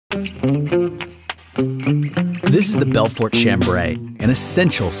This is the Belforte Chambray, an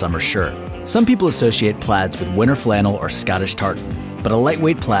essential summer shirt. Some people associate plaids with winter flannel or Scottish tartan, but a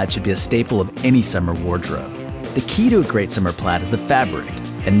lightweight plaid should be a staple of any summer wardrobe. The key to a great summer plaid is the fabric,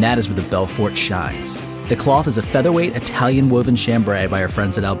 and that is where the Belforte shines. The cloth is a featherweight Italian woven chambray by our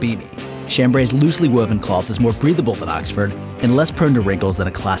friends at Albini. Chambray's loosely woven cloth is more breathable than Oxford and less prone to wrinkles than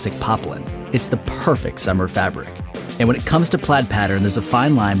a classic poplin. It's the perfect summer fabric. And when it comes to plaid pattern, there's a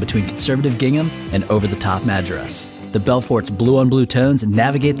fine line between conservative gingham and over-the-top madras. The Belforte's blue-on-blue tones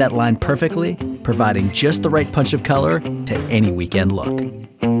navigate that line perfectly, providing just the right punch of color to any weekend look.